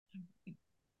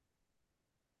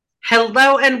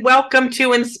Hello and welcome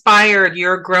to Inspired,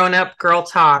 your grown-up girl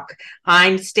talk.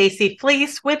 I'm Stacy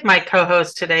Fleece with my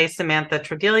co-host today, Samantha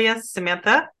Tredelius.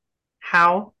 Samantha,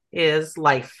 how is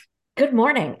life? Good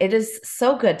morning. It is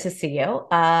so good to see you.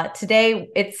 Today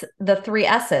it's the three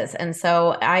S's. And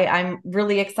so I'm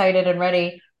really excited and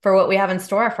ready for what we have in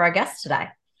store for our guest today.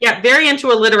 Yeah, very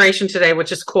into alliteration today,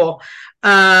 which is cool.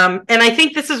 And I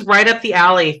think this is right up the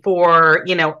alley for,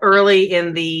 early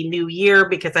in the new year,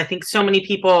 because I think so many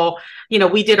people,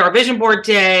 we did our vision board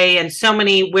day, and so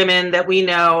many women that we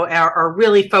know are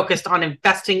really focused on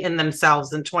investing in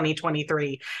themselves in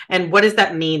 2023. And what does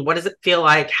that mean? What does it feel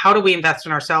like? How do we invest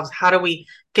in ourselves? How do we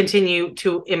continue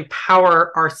to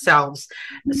empower ourselves?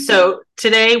 So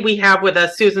today we have with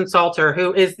us Susan Salter,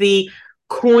 who is the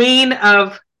queen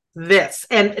of this.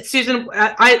 And Susan,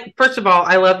 I first of all,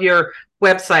 I love your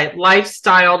website,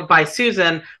 Lifestyled by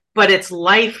Susan, but it's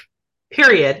life,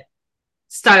 period,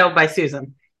 styled by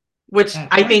Susan, which That's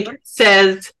I right. think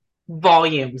says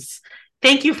volumes.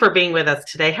 Thank you for being with us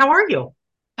today. How are you?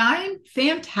 I'm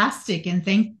fantastic, and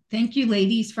thank you,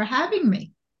 ladies, for having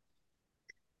me.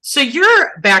 So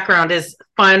your background is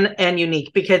fun and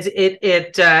unique because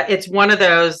it's one of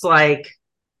those, like,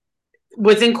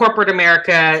 was in corporate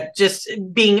America, just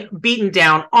being beaten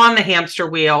down on the hamster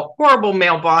wheel, horrible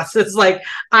male bosses. Like,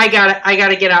 I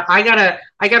gotta get out. I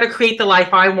gotta create the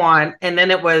life I want. And then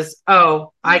it was,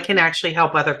 oh, I can actually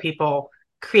help other people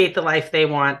create the life they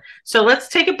want. So let's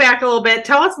take it back a little bit.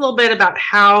 Tell us a little bit about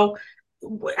how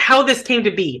this came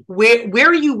to be,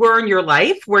 where you were in your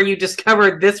life, where you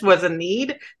discovered this was a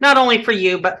need, not only for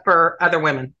you, but for other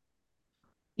women.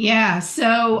 Yeah,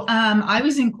 so I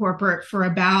was in corporate for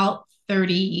about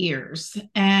 30 years,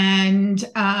 and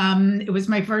it was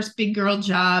my first big girl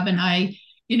job, and I,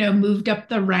 moved up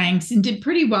the ranks and did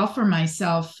pretty well for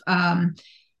myself. I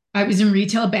was in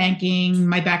retail banking.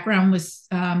 My background was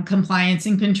compliance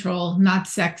and control, not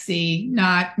sexy,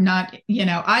 not,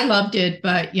 I loved it,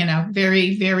 but,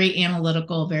 very, very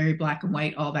analytical, very black and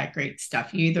white, all that great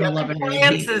stuff. You either Yeah, love it or you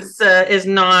compliance hate it. is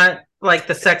not like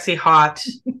the sexy hot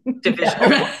division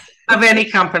Yeah, of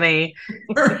any company.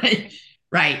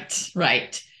 right,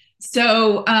 right.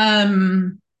 So,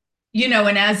 and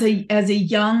as a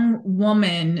young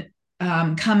woman,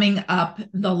 coming up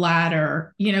the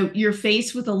ladder, you're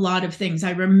faced with a lot of things.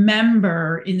 I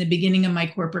remember in the beginning of my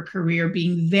corporate career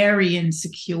being very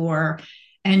insecure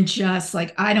and just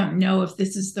like, I don't know if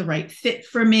this is the right fit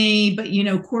for me, but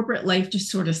corporate life just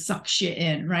sort of sucks you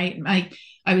in, right?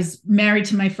 I was married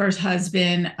to my first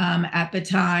husband at the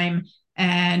time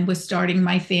and was starting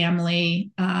my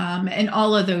family and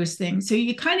all of those things. So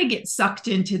you kind of get sucked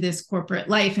into this corporate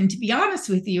life. And to be honest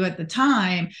with you, at the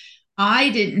time, I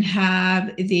didn't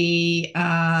have the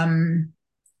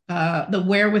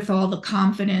wherewithal, the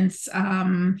confidence,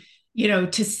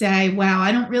 to say, wow,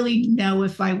 I don't really know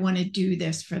if I want to do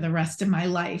this for the rest of my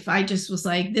life. I just was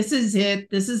like, this is it.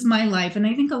 This is my life. And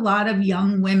I think a lot of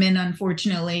young women,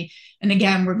 unfortunately, and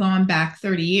again, we're going back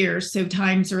 30 years, so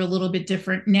times are a little bit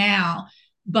different now,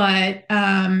 but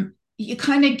you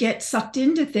kind of get sucked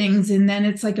into things, and then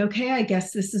it's like, okay, I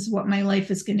guess this is what my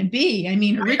life is going to be. I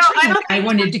mean, I originally don't I think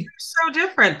wanted to, it's so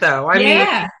different, though. I mean,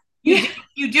 yeah, you yeah. do,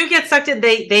 you do get sucked in.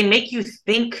 They make you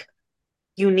think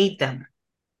you need them.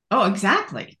 Oh,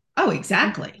 exactly. Oh,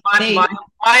 exactly. My, my,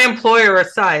 my employer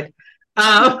aside,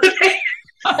 um, they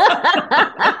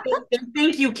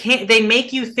think you can't. They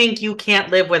make you think you can't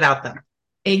live without them.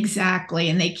 Exactly.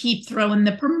 And they keep throwing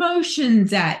the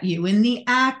promotions at you and the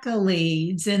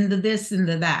accolades and the this and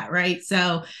the that, right?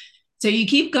 So you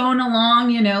keep going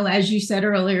along, as you said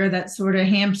earlier, that sort of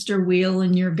hamster wheel,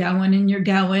 and you're going and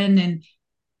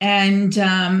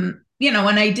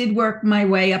I did work my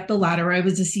way up the ladder. I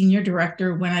was a senior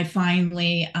director when I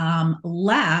finally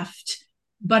left,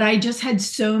 but I just had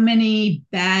so many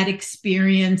bad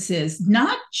experiences,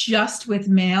 not just with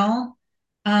male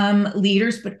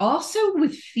leaders, but also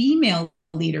with female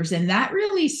leaders. And that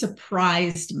really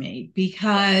surprised me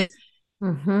because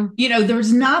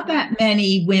there's not that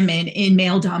many women in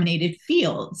male dominated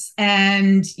fields.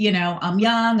 And, I'm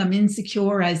young, I'm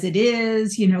insecure as it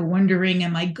is, wondering,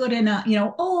 am I good enough?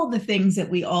 All the things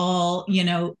that we all,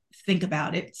 think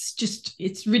about.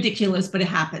 It's ridiculous, but it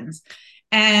happens.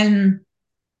 And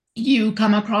you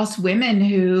come across women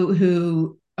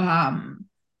who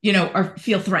or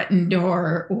feel threatened,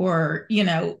 or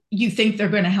you think they're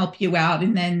going to help you out,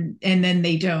 and then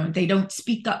they don't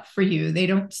speak up for you, they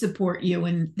don't support you,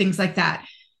 and things like that.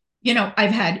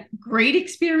 I've had great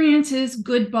experiences,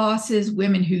 good bosses,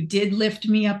 women who did lift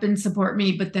me up and support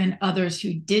me, but then others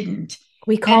who didn't.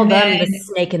 We call And them the then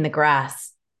snake in the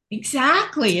grass.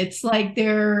 Exactly. It's like The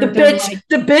they're bitch, like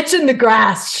the bitch in the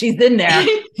grass. She's in there.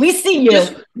 We see you.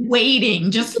 just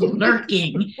waiting, just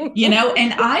lurking,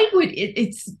 and I would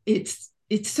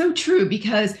it's so true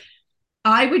because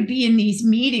I would be in these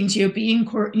meetings, being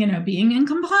in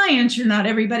compliance, you're not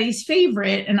everybody's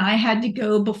favorite. And I had to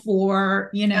go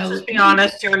before, Let's just be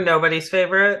honest, you're nobody's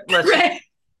favorite. right.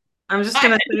 I'm just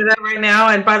going to say that right now.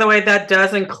 And by the way, that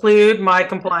does include my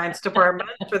compliance department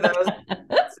for those.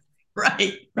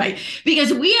 Right.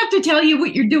 Because we have to tell you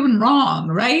what you're doing wrong,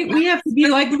 right? We have to be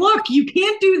like, look, you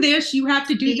can't do this. You have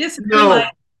to do this. No.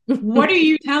 Like, what are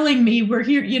you telling me? We're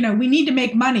here, we need to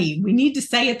make money. We need to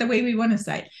say it the way we want to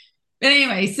say it. But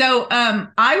anyway, so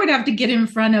I would have to get in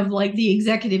front of like the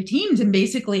executive teams and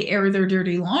basically air their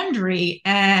dirty laundry.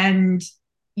 And,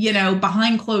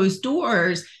 behind closed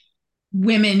doors,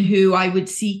 women who I would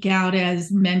seek out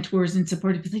as mentors and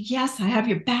supporters, be like, yes, I have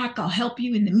your back. I'll help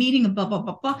you in the meeting, blah, blah,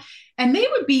 blah, blah. And they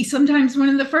would be sometimes one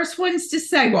of the first ones to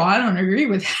say, well, I don't agree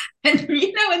with that.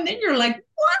 And then you're like,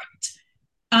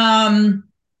 what?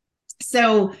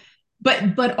 So,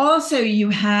 but also you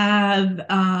have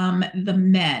the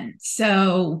men.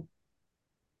 So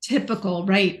typical,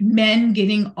 right? Men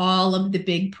getting all of the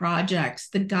big projects,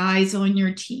 the guys on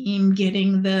your team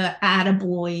getting the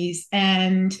attaboys,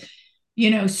 and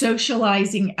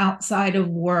socializing outside of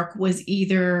work was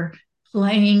either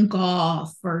playing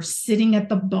golf or sitting at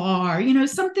the bar,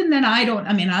 something that I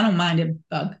don't mind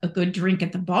a good drink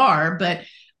at the bar, but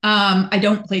I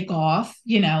don't play golf,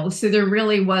 so there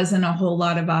really wasn't a whole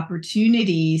lot of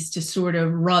opportunities to sort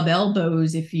of rub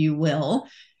elbows, if you will.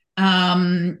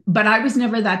 But I was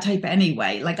never that type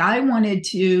anyway. Like I wanted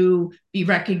to be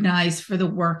recognized for the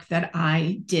work that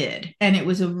I did. And it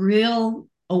was a real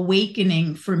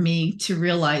awakening for me to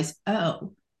realize,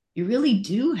 oh, you really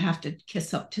do have to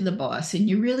kiss up to the boss, and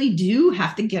you really do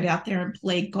have to get out there and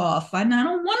play golf. And I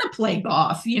don't want to play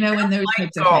golf, and those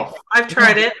types of things. I've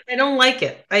tried it. I don't like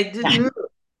it. I didn't.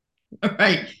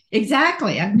 Right.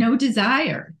 Exactly. I have no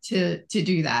desire to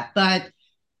do that. But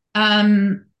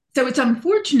so it's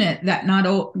unfortunate that not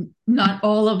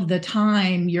all of the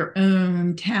time your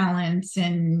own talents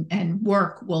and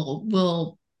work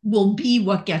will be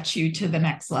what gets you to the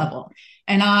next level.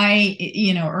 And I,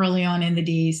 early on in the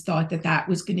days thought that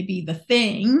was going to be the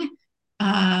thing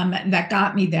that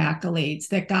got me the accolades,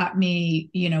 that got me,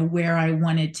 where I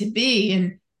wanted to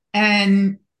be.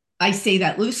 And I say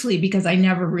that loosely because I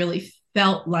never really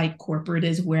felt like corporate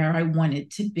is where I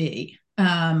wanted to be.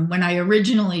 When I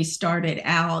originally started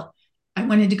out, I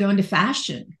wanted to go into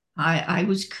fashion. I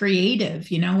was creative,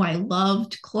 I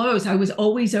loved clothes. I was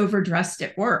always overdressed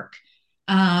at work.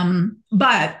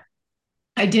 But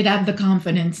I did have the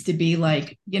confidence to be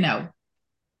like,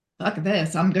 fuck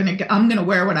this. I'm gonna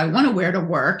wear what I want to wear to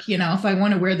work. If I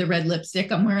want to wear the red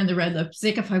lipstick, I'm wearing the red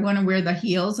lipstick. If I want to wear the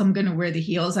heels, I'm gonna wear the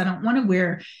heels. I don't want to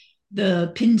wear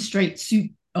the pinstripe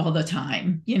suit all the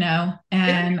time,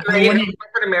 And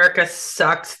corporate America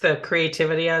sucks the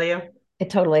creativity out of you. It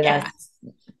totally does.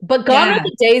 But gone are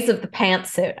the days of the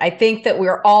pantsuit. I think that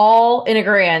we're all in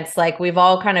agreement. Like we've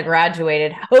all kind of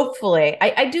graduated. Hopefully,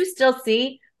 I do still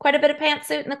see quite a bit of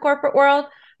pantsuit in the corporate world,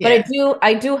 but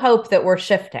I do hope that we're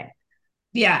shifting.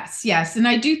 Yes, and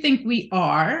I do think we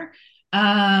are.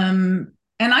 And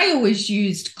I always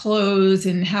used clothes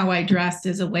and how I dressed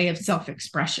as a way of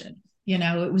self-expression.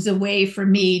 It was a way for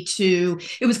me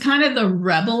it was kind of the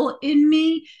rebel in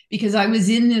me, because I was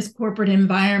in this corporate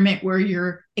environment where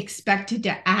you're expected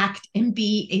to act and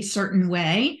be a certain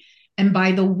way. And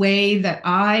by the way that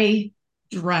I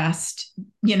dressed,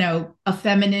 a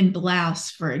feminine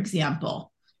blouse, for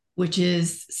example, which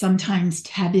is sometimes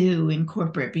taboo in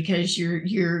corporate because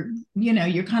you're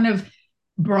kind of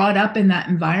brought up in that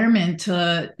environment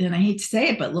to, and I hate to say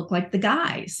it, but look like the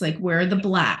guys, like wear the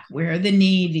black, wear the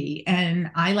navy. And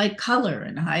I like color,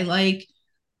 and I like,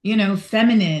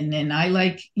 feminine, and I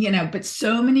like, but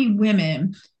so many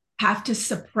women have to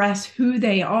suppress who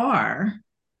they are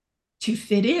to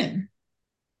fit in.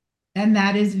 And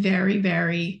that is very,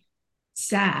 very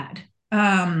sad.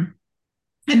 And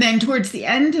then towards the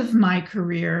end of my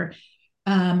career,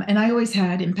 and I always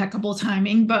had impeccable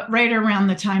timing, but right around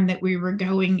the time that we were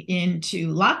going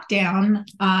into lockdown,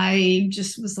 I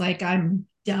just was like, I'm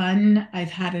done.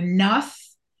 I've had enough.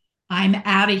 I'm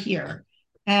out of here.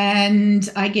 And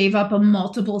I gave up a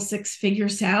multiple six-figure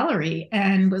salary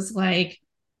and was like,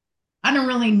 I don't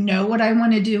really know what I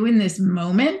want to do in this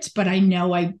moment, but I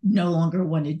know I no longer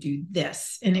want to do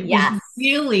this. And it was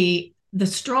really the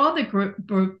straw that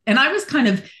broke. And I was kind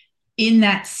of in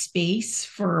that space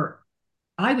for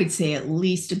I would say at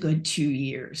least a good 2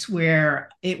 years, where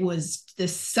it was the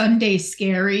Sunday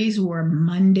scaries were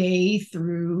Monday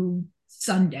through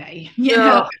Sunday.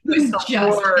 Oh, It was of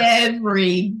just course.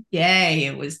 every day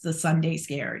it was the Sunday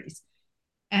scaries.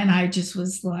 And I just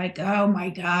was like, oh my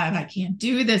God, I can't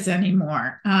do this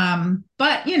anymore.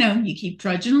 But you keep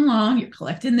trudging along, you're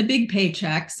collecting the big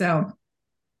paycheck. So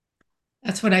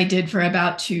that's what I did for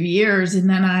about 2 years. And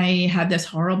then I had this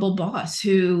horrible boss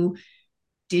who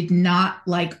did not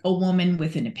like a woman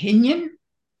with an opinion.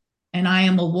 And I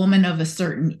am a woman of a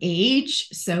certain age.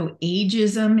 So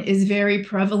ageism is very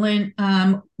prevalent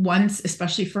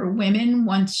especially for women,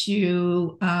 once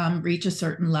you reach a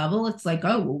certain level, it's like,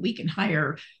 oh, well, we can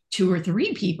hire 2 or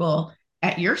 3 people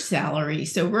at your salary.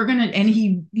 So and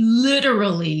he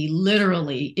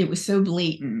literally, it was so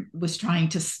blatant, was trying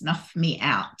to snuff me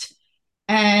out.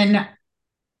 And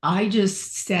I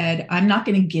just said, I'm not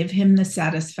going to give him the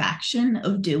satisfaction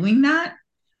of doing that.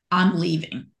 I'm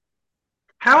leaving.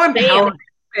 How empowering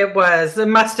it was. It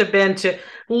must have been to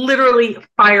literally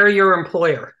fire your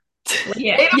employer.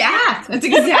 Yeah, that's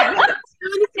exactly.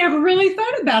 I never really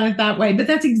thought about it that way, but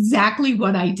that's exactly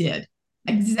what I did.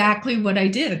 Exactly what I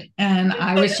did. And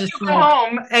I was just go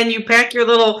home and you pack your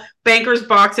little banker's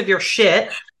box of your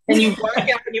shit and you walk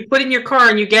out and you put it in your car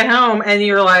and you get home and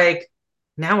you're like,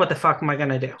 now what the fuck am I going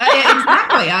to do?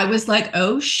 Exactly. I was like,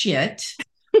 oh shit,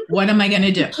 what am I going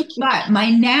to do? But my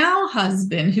now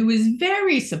husband, who is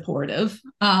very supportive,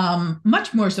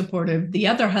 much more supportive, the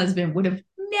other husband would have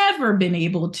never been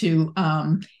able to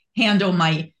handle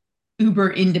my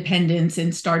uber independence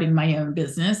and starting my own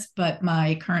business. But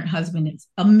my current husband is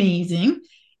amazing.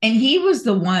 And he was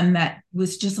the one that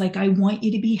was just like, I want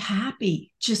you to be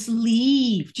happy. Just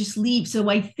leave. So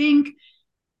I think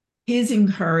his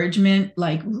encouragement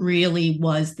really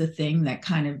was the thing that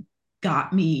kind of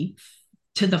got me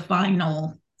to the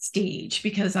final stage,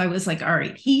 because I was like, all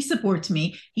right, he supports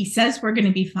me. He says we're going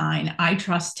to be fine. I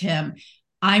trust him.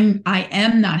 I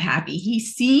am not happy.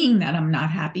 He's seeing that I'm not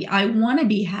happy. I want to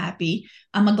be happy.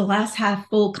 I'm a glass half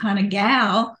full kind of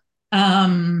gal.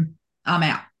 I'm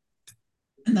out.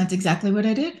 And that's exactly what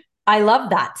I did. I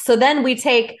love that. So then we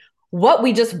take what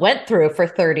we just went through for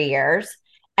 30 years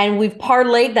and we've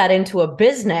parlayed that into a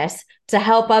business to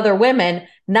help other women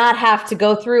not have to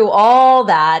go through all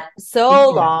that so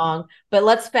long. But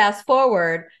let's fast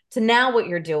forward to now what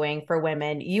you're doing for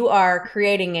women. You are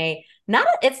creating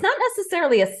it's not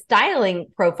necessarily a styling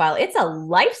profile. It's a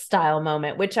lifestyle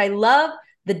moment, which I love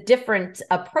the different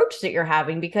approach that you're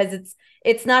having, because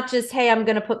it's not just, hey, I'm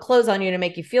going to put clothes on you to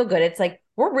make you feel good. It's like,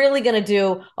 we're really going to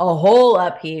do a whole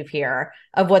upheave here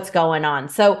of what's going on.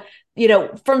 So,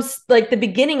 from like the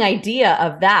beginning idea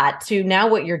of that to now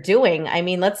what you're doing, I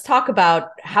mean, let's talk about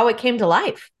how it came to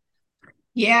life.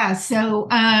 Yeah. So,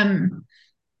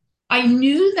 I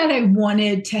knew that I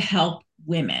wanted to help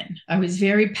women. I was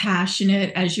very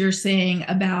passionate, as you're saying,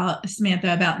 about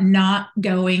Samantha, about not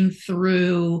going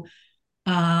through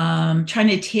trying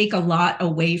to take a lot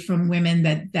away from women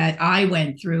that I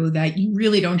went through, that you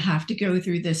really don't have to go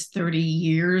through this 30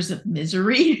 years of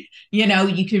misery.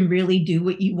 You can really do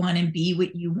what you want and be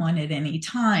what you want at any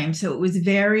time. So it was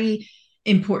very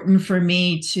important for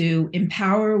me to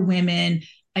empower women.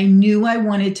 I knew I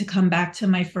wanted to come back to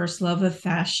my first love of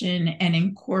fashion and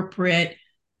incorporate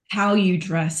how you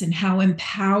dress and how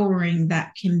empowering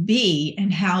that can be,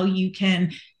 and how you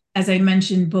can, as I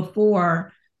mentioned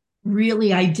before,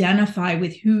 really identify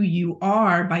with who you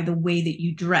are by the way that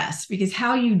you dress, because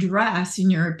how you dress and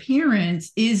your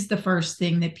appearance is the first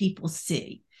thing that people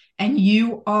see. And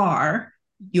you are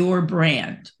your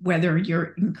brand, whether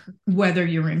you're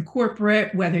in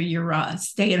corporate, whether you're a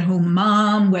stay-at-home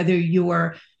mom, whether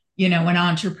you're, an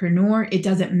entrepreneur, it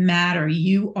doesn't matter.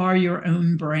 You are your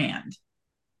own brand.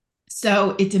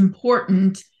 So it's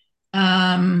important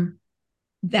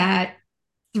that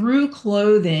through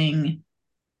clothing,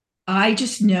 I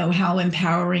just know how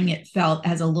empowering it felt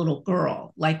as a little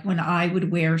girl. Like when I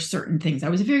would wear certain things, I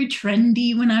was very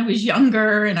trendy when I was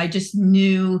younger, and I just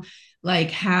knew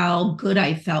like how good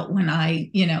I felt when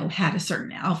I, had a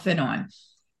certain outfit on.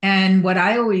 And what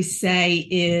I always say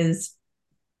is,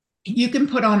 you can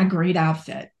put on a great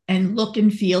outfit and look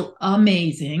and feel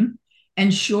amazing.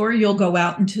 And sure, you'll go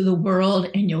out into the world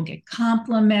and you'll get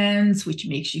compliments, which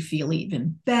makes you feel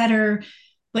even better.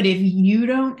 But if you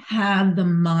don't have the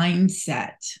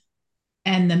mindset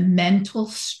and the mental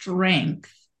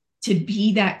strength to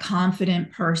be that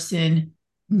confident person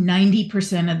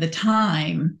 90% of the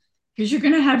time, because you're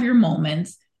going to have your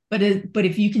moments, but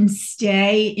if you can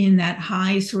stay in that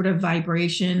high sort of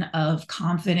vibration of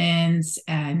confidence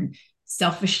and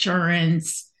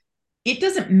self-assurance, it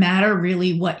doesn't matter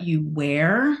really what you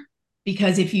wear,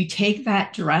 because if you take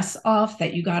that dress off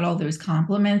that you got all those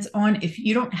compliments on, if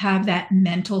you don't have that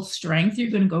mental strength,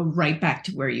 you're going to go right back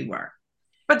to where you were.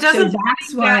 But doesn't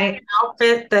that's why an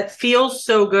outfit that feels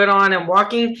so good on and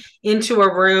walking into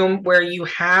a room where you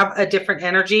have a different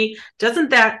energy,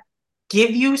 doesn't that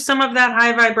give you some of that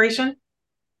high vibration?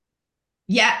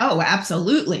 Yeah. Oh,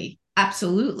 absolutely.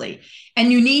 Absolutely.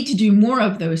 And you need to do more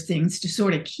of those things to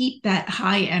sort of keep that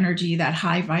high energy, that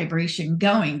high vibration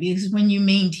going, because when you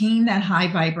maintain that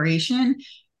high vibration,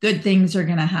 good things are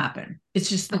going to happen. It's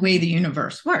just the way the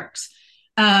universe works.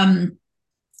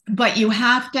 But you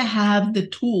have to have the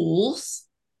tools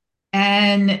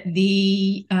and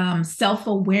the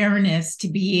self-awareness to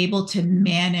be able to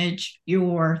manage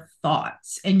your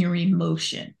thoughts and your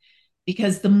emotion.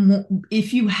 Because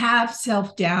if you have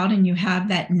self-doubt and you have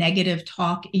that negative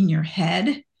talk in your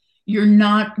head, you're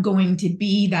not going to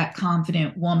be that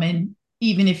confident woman,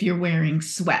 even if you're wearing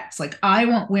sweats. Like, I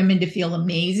want women to feel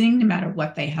amazing no matter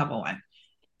what they have on.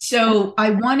 So I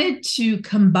wanted to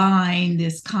combine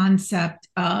this concept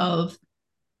of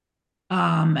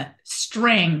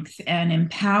strength and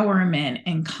empowerment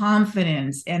and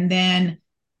confidence, and then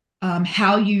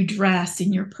how you dress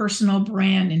and your personal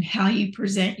brand and how you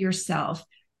present yourself.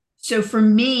 So for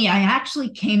me, I actually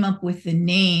came up with the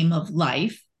name of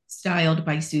Life Styled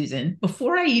by Susan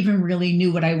before I even really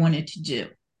knew what I wanted to do,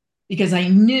 because I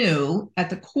knew at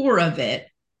the core of it,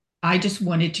 I just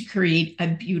wanted to create a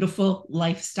beautiful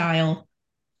lifestyle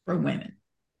for women.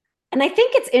 And I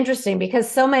think it's interesting because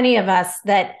so many of us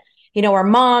that, are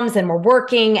moms and we're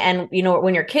working, and,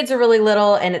 when your kids are really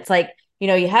little, and it's like,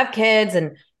 you have kids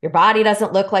and your body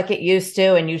doesn't look like it used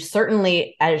to. And you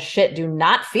certainly as shit do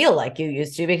not feel like you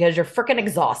used to, because you're freaking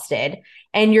exhausted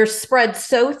and you're spread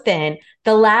so thin.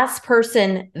 The last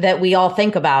person that we all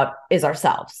think about is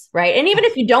ourselves, right? And even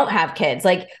if you don't have kids,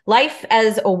 like, life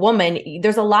as a woman,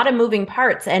 there's a lot of moving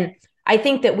parts. And I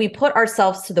think that we put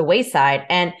ourselves to the wayside.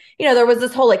 And, there was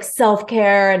this whole like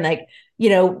self-care and like,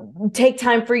 take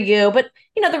time for you. But,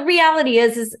 the reality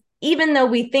is even though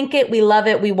we think it, we love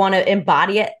it, we want to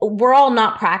embody it, we're all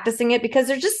not practicing it because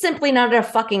there's just simply not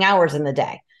enough fucking hours in the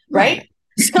day. Right.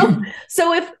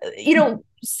 So if,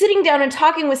 sitting down and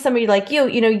talking with somebody like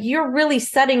you're really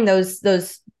setting those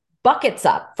buckets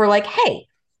up for like, hey,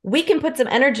 we can put some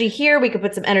energy here, we can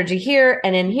put some energy here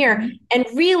and in here, and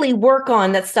really work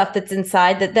on that stuff that's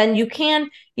inside, that then you can,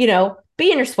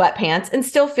 be in your sweatpants and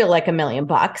still feel like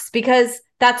 $1,000,000, because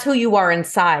that's who you are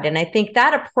inside. And I think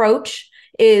that approach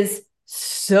is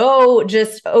so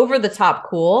just over the top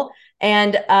cool.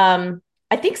 And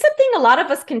I think something a lot of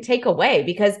us can take away,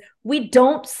 because we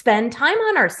don't spend time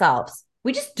on ourselves.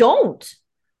 We just don't.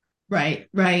 Right.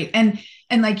 And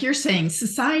like you're saying,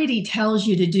 society tells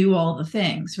you to do all the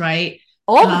things, right?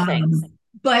 All the things.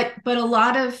 But a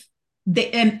lot of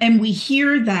and we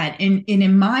hear that, and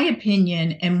in my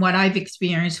opinion, and what I've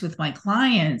experienced with my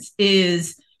clients,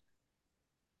 is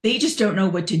they just don't know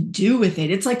what to do with it.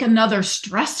 It's like another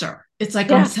stressor. It's like,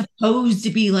 I'm supposed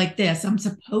to be like this. I'm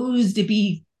supposed to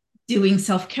be doing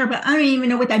self-care, but I don't even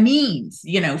know what that means,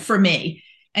 for me.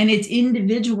 And it's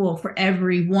individual for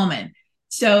every woman.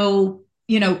 So,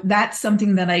 that's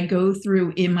something that I go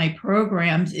through in my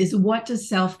programs, is what does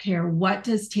self-care, what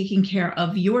does taking care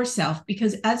of yourself?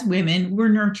 Because as women, we're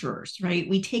nurturers, right?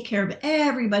 We take care of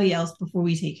everybody else before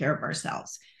we take care of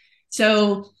ourselves.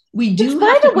 So we do. Which,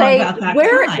 by the way,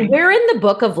 where in the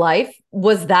book of life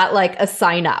was that like a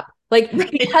sign up? Like,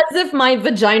 because of my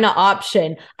vagina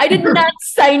option, I did not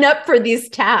sign up for these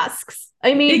tasks.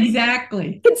 I mean,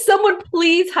 exactly. Can someone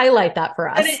please highlight that for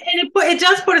us? And it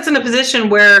does put us in a position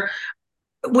where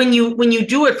when you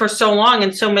do it for so long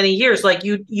and so many years, like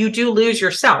you do lose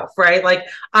yourself, right? Like,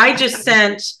 I just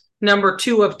sent number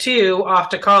 2 of 2 off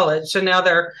to college. So now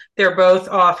they're both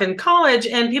off in college,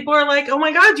 and people are like, oh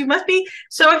my God, you must be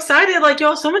so excited. Like, you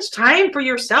have so much time for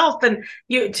yourself and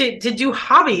to do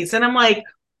hobbies. And I'm like,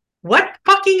 what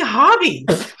fucking hobbies?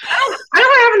 I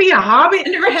don't have any hobby. I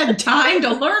never had time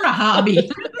to learn a hobby.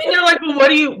 And they're like, well,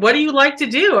 what do you like to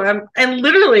do? And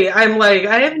literally, I'm like,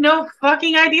 I have no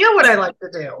fucking idea what I like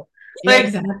to do. Like,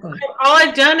 exactly. All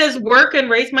I've done is work and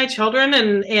raise my children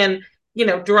and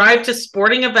drive to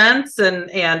sporting events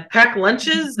and pack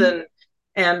lunches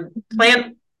and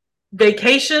plan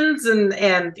vacations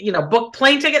and book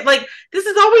plane tickets. Like, this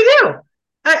is all we do.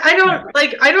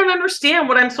 I don't understand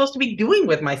what I'm supposed to be doing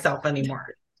with myself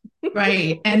anymore.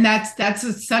 Right. And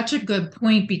that's such a good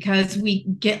point, because we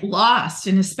get lost,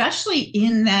 and especially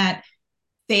in that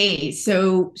phase.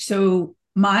 So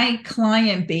my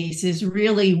client base is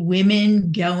really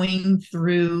women going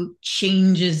through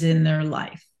changes in their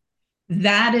life.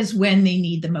 that is when they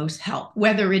need the most help,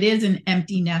 whether it is an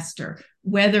empty nester,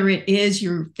 whether it is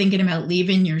you're thinking about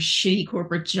leaving your shitty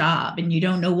corporate job and you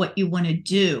don't know what you want to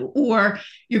do, or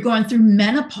you're going through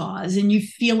menopause and you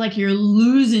feel like you're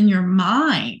losing your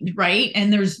mind, right?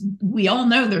 And we all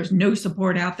know there's no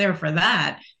support out there for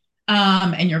that.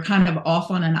 And you're kind of off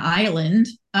on an island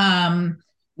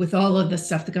with all of the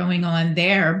stuff going on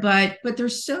there. But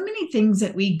there's so many things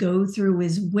that we go through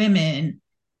as women,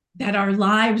 that our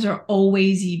lives are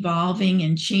always evolving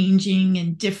and changing,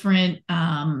 and different,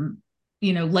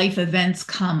 life events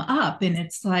come up, and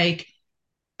it's like,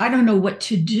 I don't know what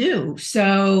to do.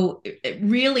 So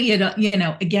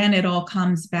again, it all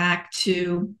comes back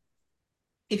to,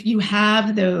 if you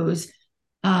have those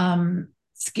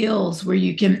skills where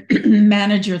you can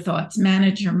manage your thoughts,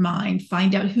 manage your mind,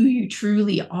 find out who you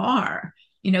truly are,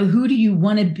 who do you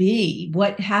want to be?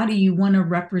 How do you want to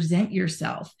represent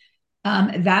yourself?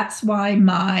 That's why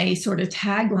my sort of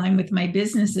tagline with my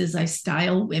business is, I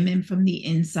style women from the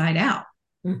inside out.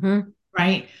 Mm-hmm.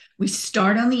 Right? We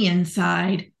start on the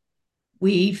inside.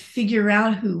 We figure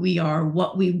out who we are,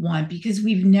 what we want, because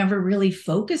we've never really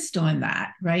focused on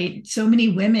that, right? So many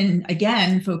women,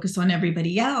 again, focus on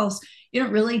everybody else. You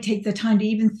don't really take the time to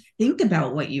even think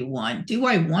about what you want. Do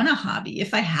I want a hobby?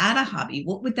 If I had a hobby,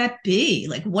 what would that be?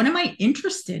 Like, what am I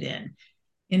interested in?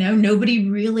 Nobody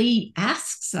really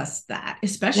asks us that,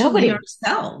 especially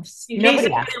ourselves. In case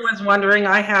anyone's wondering,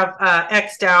 I have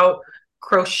X'd out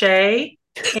crochet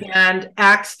and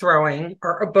axe throwing,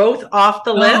 are both off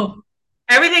the list.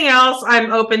 Everything else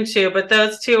I'm open to, but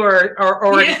those two are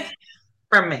already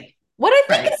from me. What I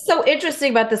think is so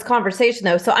interesting about this conversation,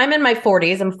 though, so I'm in my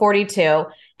 40s, I'm 42,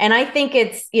 and I think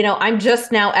it's, I'm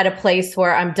just now at a place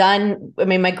where I'm done. I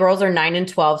mean, my girls are 9 and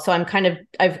 12, so I'm kind of,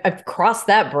 I've crossed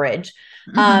that bridge.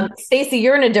 Mm-hmm. Stacey,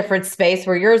 you're in a different space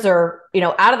where yours are,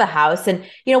 out of the house. And,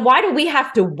 why do we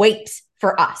have to wait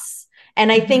for us?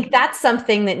 And I think that's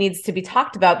something that needs to be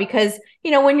talked about, because,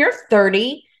 when you're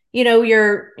 30,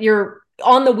 you're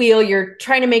on the wheel, you're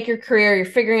trying to make your career, you're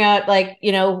figuring out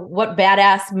what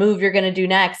badass move you're going to do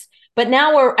next. But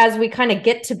now as we kind of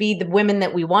get to be the women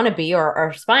that we want to be, or are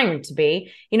aspiring to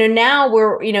be, now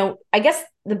we're, I guess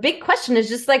the big question is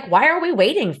just why are we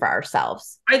waiting for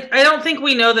ourselves? I don't think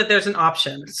we know that there's an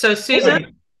option. So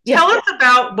Susan, tell us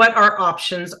about what our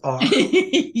options are.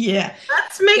 Yeah.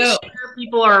 Let's make sure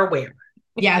people are aware.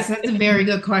 Yes, that's a very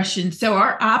good question. So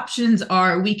our options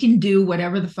are, we can do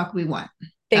whatever the fuck we want.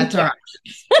 That's our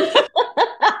options.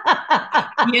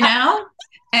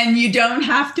 And you don't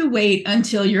have to wait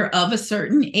until you're of a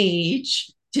certain age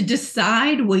to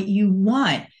decide what you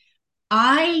want.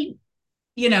 I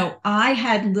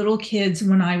had little kids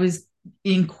when I was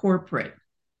in corporate.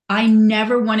 I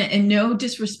never wanted, and no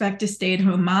disrespect to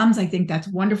stay-at-home moms, I think that's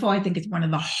wonderful. I think it's one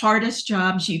of the hardest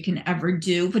jobs you can ever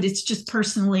do, but it's just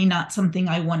personally not something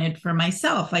I wanted for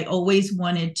myself. I always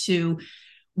wanted to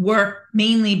work,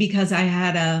 mainly because I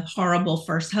had a horrible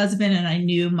first husband, and I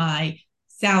knew my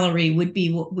salary would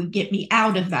be what would get me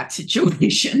out of that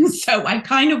situation. So I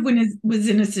kind of was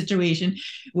in a situation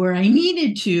where I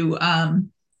needed to,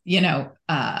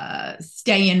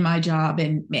 stay in my job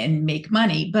and make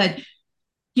money. But,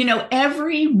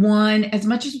 everyone, as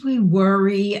much as we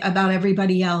worry about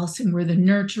everybody else and we're the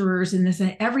nurturers and this,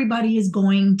 and everybody is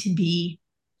going to be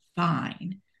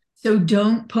fine. So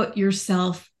don't put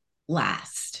yourself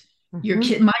last.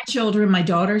 Mm-hmm. My children, my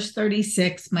daughter's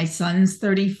 36, my son's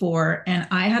 34. And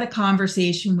I had a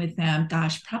conversation with them,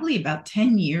 probably about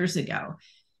 10 years ago.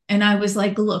 And I was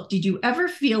like, look, did you ever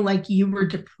feel like you were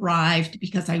deprived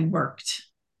because I worked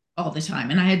all the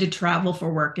time and I had to travel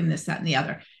for work and this, that, and the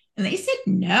other? And they said,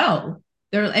 no.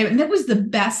 And that was the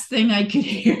best thing I could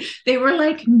hear. They were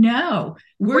like, no,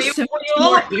 were you a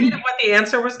little afraid of what the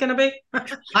answer was going to be?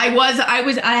 I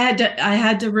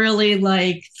had to really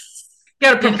you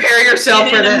got to prepare yourself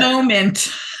for the moment.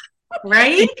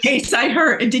 Right. In case I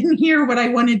didn't hear what I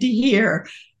wanted to hear.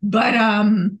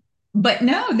 But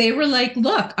no, they were like,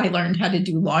 look, I learned how to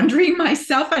do laundry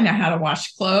myself. I know how to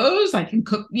wash clothes. I can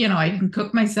cook, I can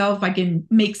cook myself. I can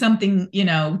make something,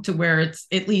 to where it's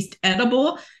at least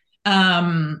edible.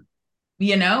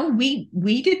 We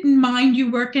didn't mind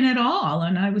you working at all.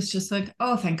 And I was just like,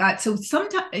 oh, thank God. So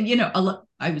sometimes,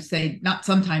 I would say not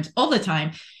sometimes, all the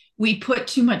time, we put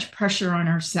too much pressure on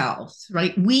ourselves,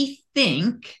 right? We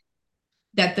think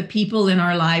that the people in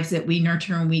our lives that we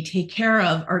nurture and we take care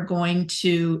of are going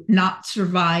to not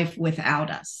survive without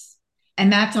us.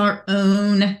 And that's our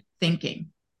own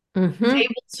thinking. Mm-hmm. They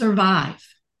will survive.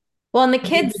 Well, and the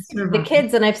kids,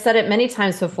 and I've said it many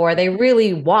times before, they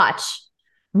really watch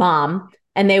mom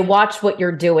and they watch what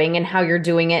you're doing and how you're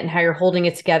doing it and how you're holding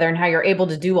it together and how you're able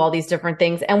to do all these different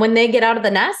things. And when they get out of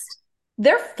the nest,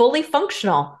 they're fully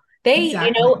functional.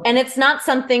 Exactly. And it's not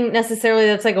something necessarily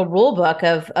that's like a rule book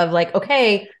of like,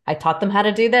 okay, I taught them how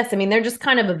to do this. I mean, they're just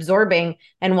kind of absorbing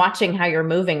and watching how you're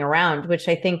moving around, which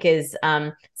I think is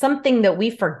something that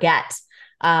we forget.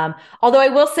 Although I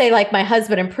will say, like my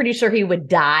husband, I'm pretty sure he would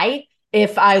die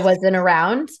if I wasn't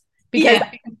around because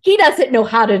he doesn't know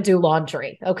how to do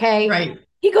laundry. Okay. Right.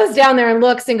 He goes down there and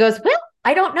looks and goes, well,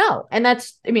 I don't know. And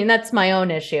that's my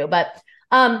own issue. But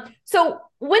so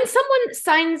when someone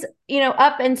signs,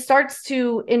 up and starts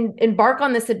to embark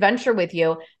on this adventure with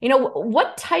you,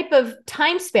 what type of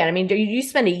time span? I mean, do you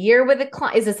spend a year with a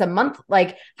client? Is this a month?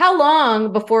 Like how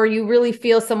long before you really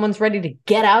feel someone's ready to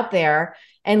get out there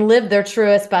and live their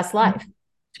truest, best life?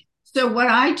 So what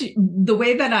I do, the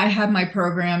way that I have my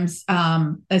programs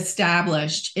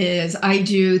established is I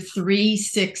do 3,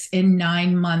 6, and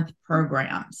 9 month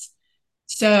programs.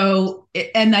 So,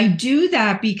 and I do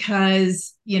that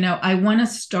because, I want to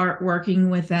start working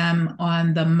with them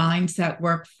on the mindset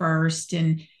work first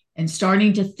and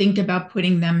starting to think about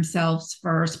putting themselves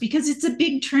first because it's a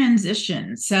big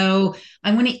transition. So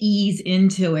I want to ease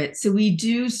into it. So we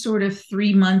do sort of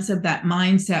 3 months of that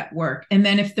mindset work. And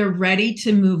then if they're ready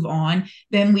to move on,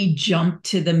 then we jump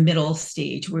to the middle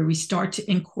stage where we start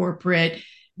to incorporate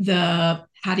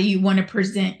how do you want to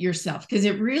present yourself? Because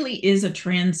it really is a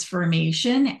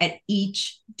transformation at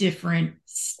each different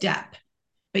step.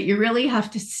 But you really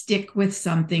have to stick with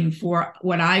something for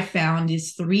what I found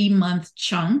is 3-month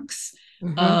chunks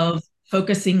of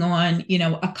focusing on,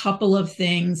 a couple of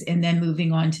things and then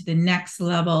moving on to the next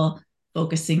level,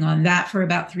 focusing on that for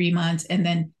about 3 months and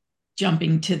then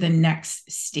jumping to the next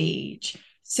stage.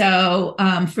 So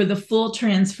for the full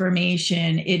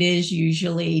transformation, it is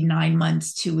usually 9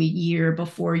 months to a year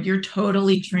before you're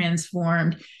totally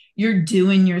transformed. You're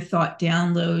doing your thought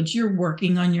downloads. You're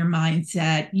working on your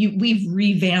mindset. We've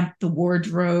revamped the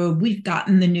wardrobe. We've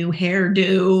gotten the new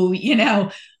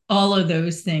hairdo, all of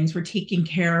those things. We're taking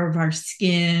care of our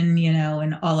skin,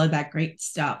 and all of that great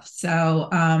stuff. So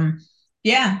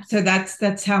so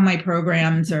that's how my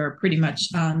programs are pretty much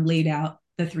laid out,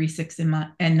 the 3, 6,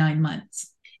 and 9 months.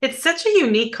 It's such a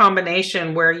unique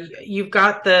combination where you've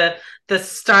got the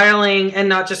styling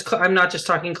and I'm not just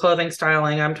talking clothing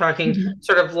styling, I'm talking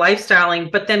sort of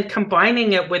lifestyling, but then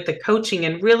combining it with the coaching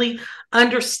and really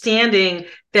understanding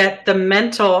that the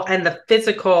mental and the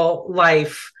physical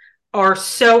life are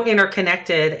so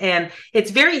interconnected. And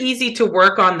it's very easy to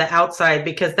work on the outside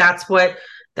because that's what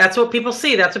people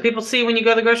see. That's what people see when you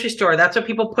go to the grocery store. That's what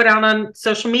people put out on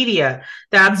social media.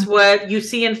 That's what you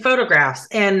see in photographs.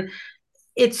 And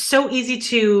it's so easy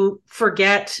to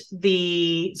forget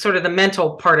the sort of the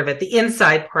mental part of it, the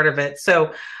inside part of it.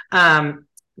 So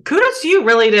kudos to you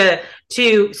really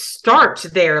to start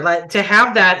there, like to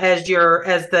have that as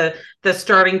the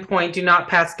starting point. Do not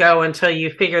pass go until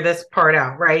you figure this part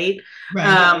out, right?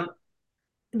 Right.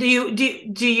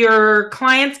 Do your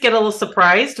clients get a little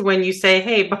surprised when you say,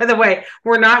 hey, by the way,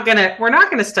 we're not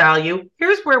gonna style you.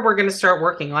 Here's where we're gonna start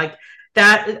working. Like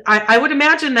that, I would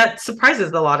imagine that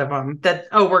surprises a lot of them that,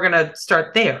 oh, we're going to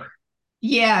start there.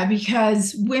 Yeah,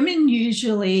 because women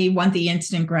usually want the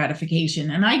instant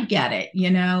gratification. And I get it.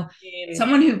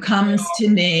 Someone who comes to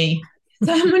me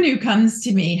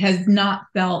has not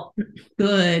felt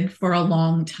good for a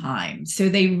long time. So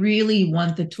they really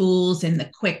want the tools and the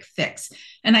quick fix.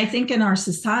 And I think in our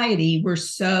society, we're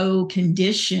so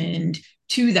conditioned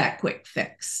to that quick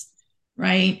fix,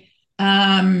 right?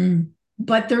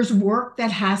 But there's work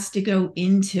that has to go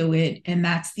into it, and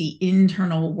that's the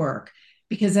internal work.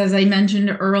 Because as I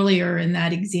mentioned earlier in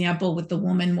that example with the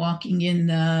woman walking in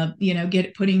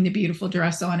putting the beautiful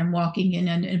dress on and walking in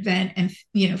an event and,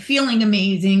 feeling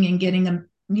amazing and getting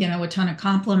a ton of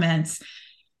compliments,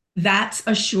 that's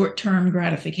a short-term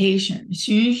gratification. As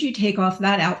soon as you take off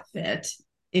that outfit,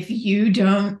 if you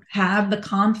don't have the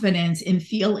confidence and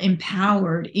feel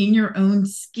empowered in your own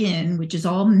skin, which is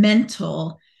all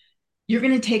mental, you're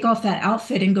going to take off that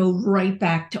outfit and go right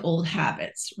back to old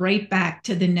habits, right back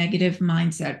to the negative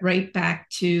mindset, right back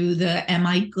to the am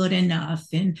I good enough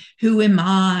and who am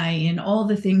I and all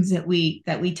the things that we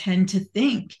tend to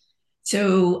think.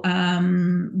 So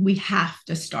we have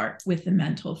to start with the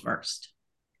mental first.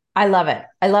 I love it.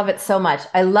 I love it so much.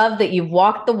 I love that you've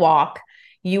walked the walk.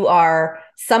 You are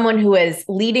someone who is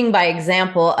leading by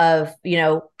example of,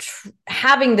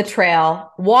 having the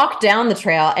trail, walk down the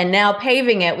trail, and now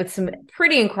paving it with some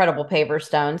pretty incredible paver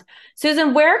stones.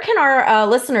 Susan, where can our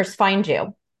listeners find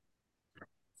you?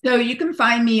 So you can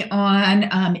find me on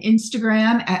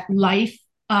Instagram at life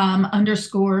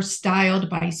 _styled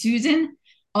by Susan.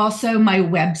 Also, my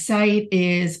website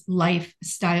is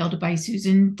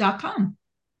lifestyledbysusan.com.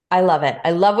 I love it.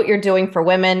 I love what you're doing for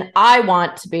women. I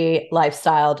want to be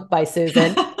lifestyled by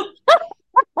Susan.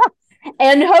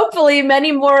 And hopefully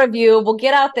many more of you will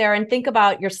get out there and think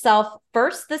about yourself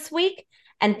first this week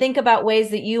and think about ways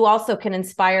that you also can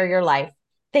inspire your life.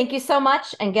 Thank you so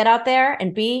much, and get out there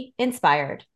and be inspired.